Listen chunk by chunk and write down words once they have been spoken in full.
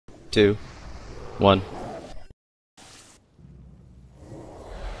2, 1.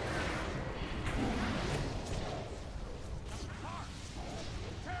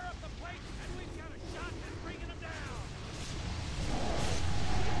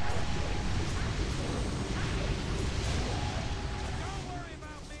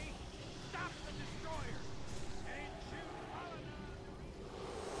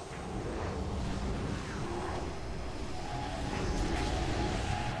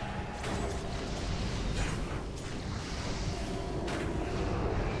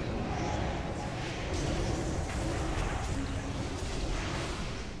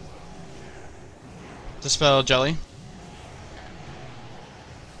 Dispel jelly.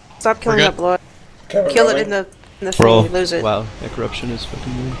 Stop killing that blood. Okay, Kill it in the thing, we lose it. Wow, that corruption is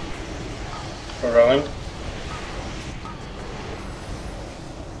fucking weird. We're rolling.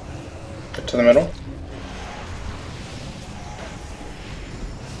 Get to the middle.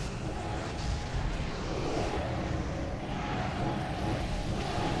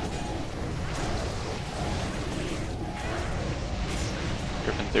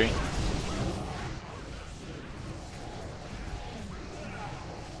 Griffin 3.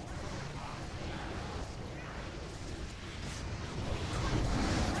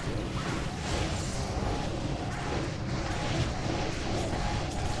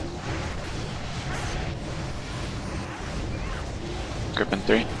 Griffin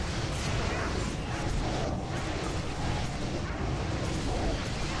 3.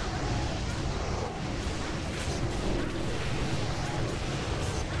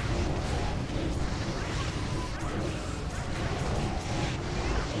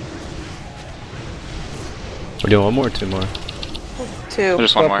 We're doing one more or two more? 2.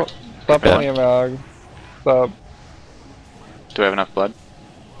 Just one more. Stop pulling him out. Stop. Do we have enough blood?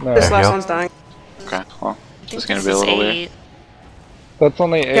 No. This last one's dying. Okay, well, this is gonna be a little weird. That's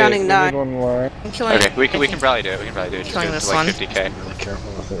only 8. Counting we 9. need one more. I'm killing Okay, we can probably do it. We can probably do it. Just Killing get it to this like one. 50k. Really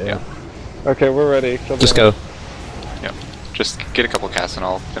careful with it, yeah. Okay, we're ready. Kill Just them. go. Yep. Just get a couple casts and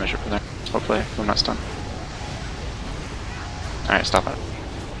I'll finish it from there. Hopefully, if I'm not stunned. Alright, stop it.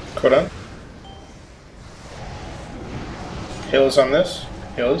 Cooldown. Heals on this.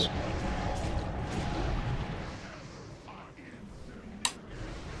 Heals.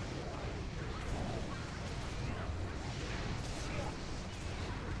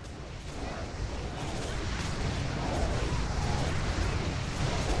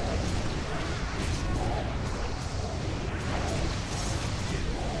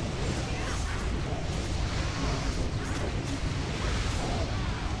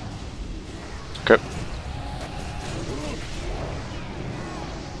 Good.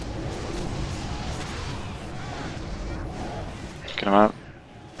 Get him out.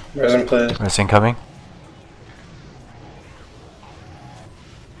 Resin, please. Resin coming.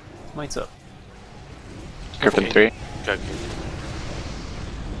 Might's up. Griffin 3.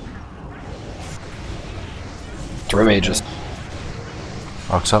 Throw mages.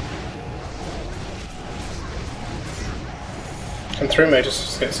 Rocks up. And 3 mages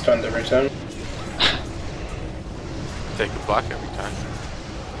just get stunned every time. Take a block every time.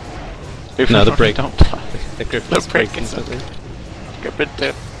 No, the break. Don't block. The Griffin's break break instantly. Griffin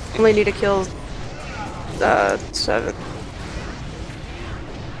 2. Only need to kill 7.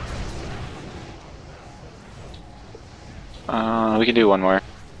 We can do one more.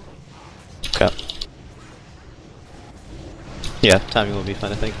 Okay. Yeah, timing will be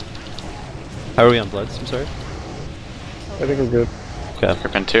fine, I think. How are we on bloods? I'm sorry. I think we're good. Okay.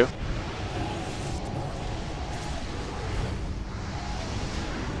 Griffin 2.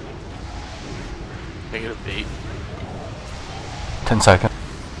 Make it a beat. 10 seconds.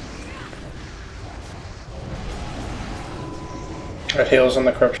 Alright, heals on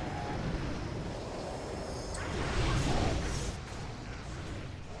the corruption.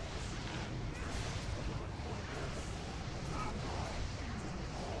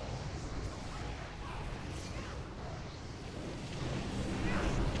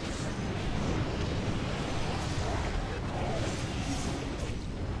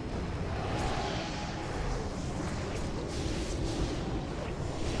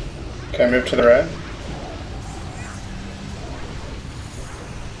 Okay, move to the right.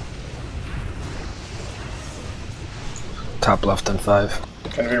 Top left and 5.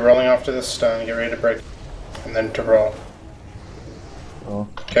 Gonna be rolling off to this stone, get ready to break. And then to roll. Oh.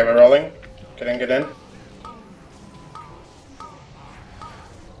 Okay, we're rolling. Get in, get in.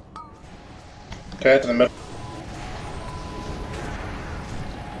 Okay, to the middle.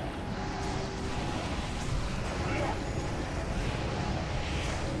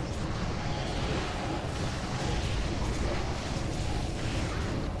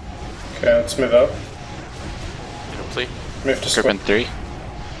 Okay, let's move up. Complete. Move to square. Griffin 3.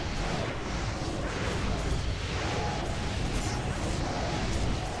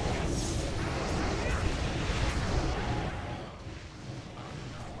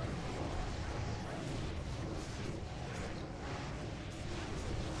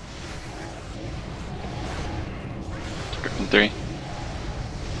 Griffin 3.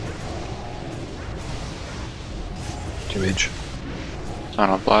 2H.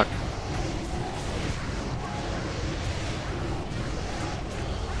 On block.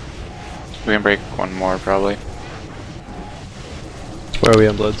 We can break one more probably. Where are we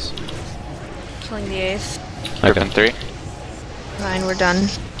on Bloods? Killing the ace. Griffin 3. 9, we're done.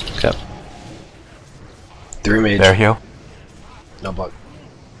 Okay. 3 mage. There, heal. No block.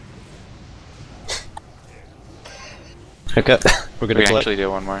 Okay. We're We gonna can collect. actually do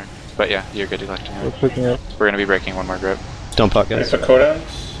one more. But yeah, you're good collecting We're it. picking up. We're gonna be breaking one more grip. Don't pot, Ready guys. for cooldowns.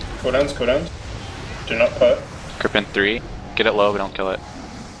 Cooldowns, cooldowns. Do not put. Griffin 3. Get it low, but don't kill it.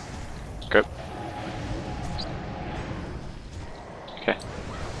 Grip. Okay.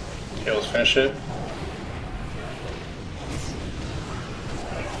 Okay, let's finish it.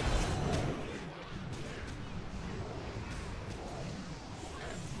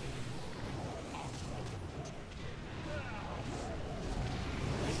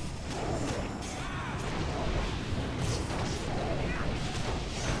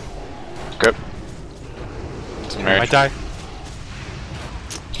 Grip. It's I marriage. might die.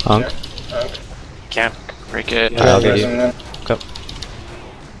 Honk. Okay. Can't break it. I'll get Guys, you. and then Okay.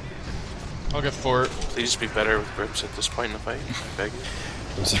 I'll get 4. Please be better with grips at this point in the fight. I beg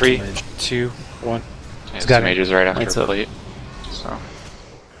you. 3, 2, 1. Yeah, it's got two it. mages right after Lights up. fleet. So.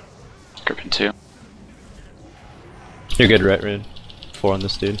 Griffin 2. You're good, right, Red? 4 on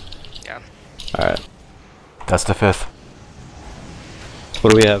this dude. Yeah. Alright. That's the 5th.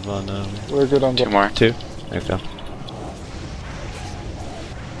 What do we have on, We're good on 2 block. more. 2? Okay.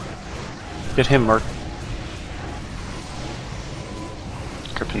 Get him, Mark.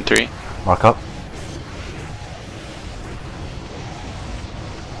 Griffin 3. Mark up.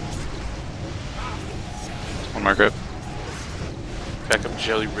 One more grip. Back up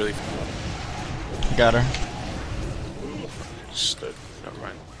jelly really. Got her. Stood. Never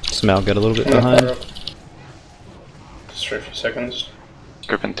mind. Smell got a little bit no, behind. cover up. Just for a few seconds.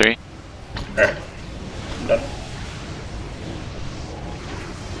 Griffin 3. Alright. I'm done.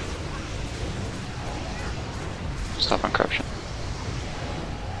 Stop on corruption.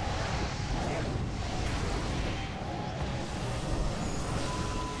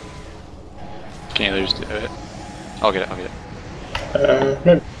 Can you just do it? I'll get it, I'll get it.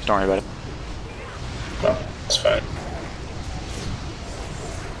 Maybe. Don't worry about it. No, it's fine.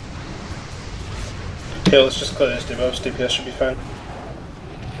 Okay, let's just clear these debuffs. DPS should be fine.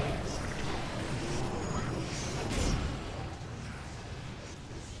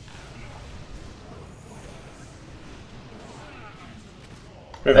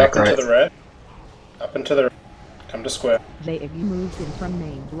 Move Back up into right. the red. Up into the red. Come to square. They have you moved in from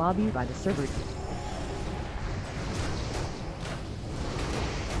main lobby by the server.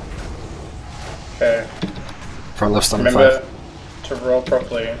 Okay. Front left stun Remember 5. to roll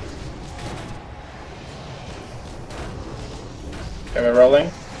properly. Okay, we're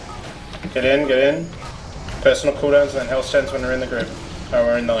rolling. Get in, get in. Personal cooldowns and then health stands when we're in the group. Oh,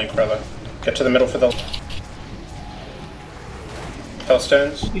 we're in the link, rather. Get to the middle for the health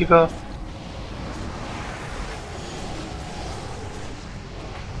stands. Eva.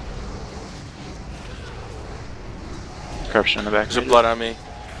 Corruption in the back. There's a blood on me.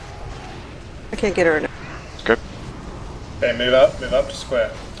 I can't get her in. Grip. Okay, move up to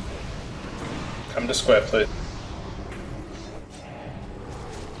square. Come to square, please.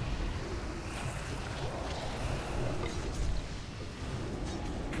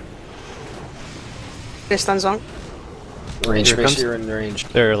 This stuns on. Range, Here it make comes. sure you're in range.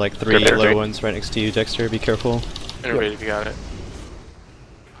 There are like 3 Grip, grip, low grip. ones right next to you, Dexter. Be careful. Innervate if you got it.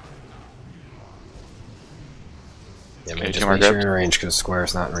 Yeah, Okay, man, 2 just more make sure grip. you're in range because square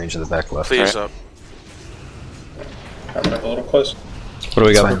is not in range of the back left. Please Right. up. I'm a little close. What do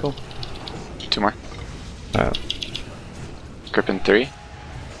we got, Fine. purple? 2 more. Alright. Griffin 3.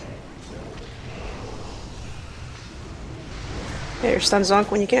 Yeah, your stun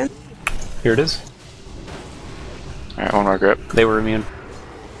zonk when you can. Here it is. Alright, one more grip. They were immune.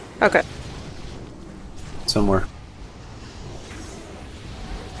 Okay. Somewhere.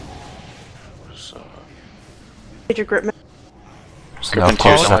 So, Major grip So Griffin 2,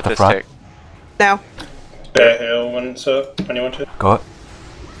 close don't at let the this front. take. now. Bear heal when it's up, when you want to. Go it.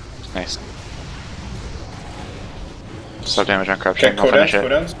 Nice. Sub damage on corruption. Okay, I'll cooldowns, finish it.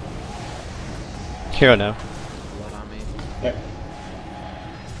 cooldowns. Hero now. Blood on me. Yep.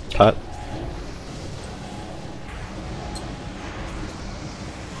 Pot.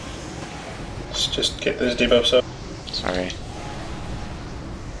 Let's just get those debuffs up. Sorry.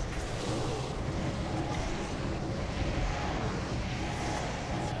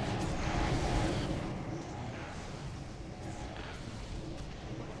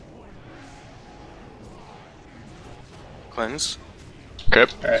 Cleanse. Grip.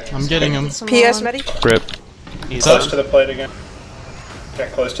 Alright. I'm getting him. PS, Medi. Grip. Close to the plate again.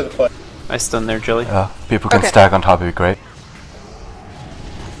 Get close to the plate. I stun there, Jelly. People can Okay. stack on top would be great.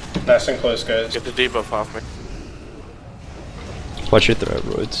 Nice and close, guys. Get the debuff off me. Watch your throw,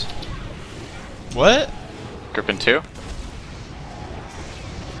 roids. What? Grip in 2.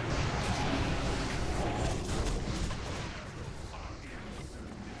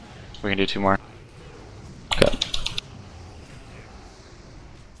 We can do 2 more. Okay.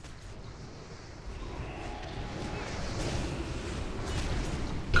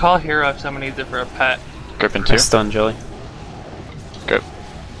 Call hero if someone needs it for a pet. Grip in I 2. stun Jelly. Grip.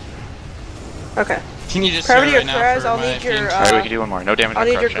 Okay. Can you just Cover say your right now threads, for I'll my need your, ping? Alright, we can do 1 more. No damage I'll on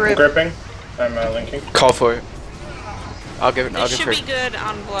need your corruption. grip. Gripping. I'm linking. Call for it. I'll give it. I'll It give should her. be good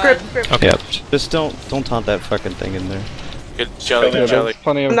on blood. Grip, grip. Okay. Yep. Just don't taunt that fucking thing in there. Get Jelly, Yeah, get Jelly. There's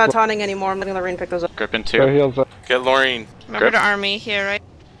plenty of I'm not taunting anymore, I'm letting the rain pick those up. Grip in go 2. heals up. Get Laureen. Remember Grip. the army here, right?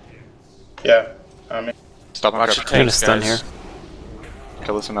 Yeah. I mean, Stop on Watch grip. the I'm gonna tanks, stun guys. here.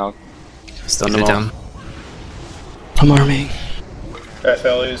 Kill this amount. Stun them all. I'm arming.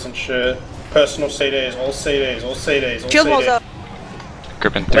 FLEs and shit. Personal CDs, all CDs, all CDs, all Shield wall's CDs. up.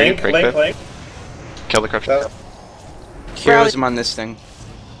 Grip in 3. Link, Break link, bit. link. Kill the corruption. Heroes him on this thing.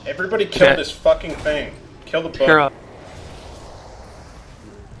 Everybody kill Okay. this fucking thing. Kill the bug. Hero.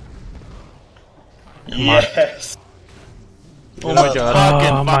 Yes. Oh my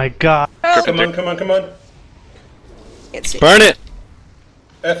god. Oh my god. Grip Come in on, 2. come on, come on. Can't see. Burn it!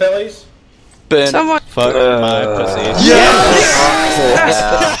 FLEs? Burn. Someone. Fuck my pussy.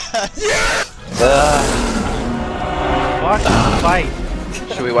 Watch the fight.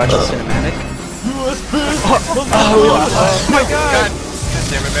 Should we watch the cinematic? Oh my god. God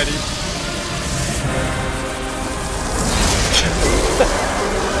damn it, Betty.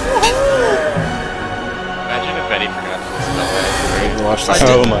 Imagine if Betty forgot to listen to that. Watch I this. Oh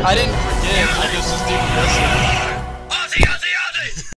didn't, my I didn't forget. I just was doing this.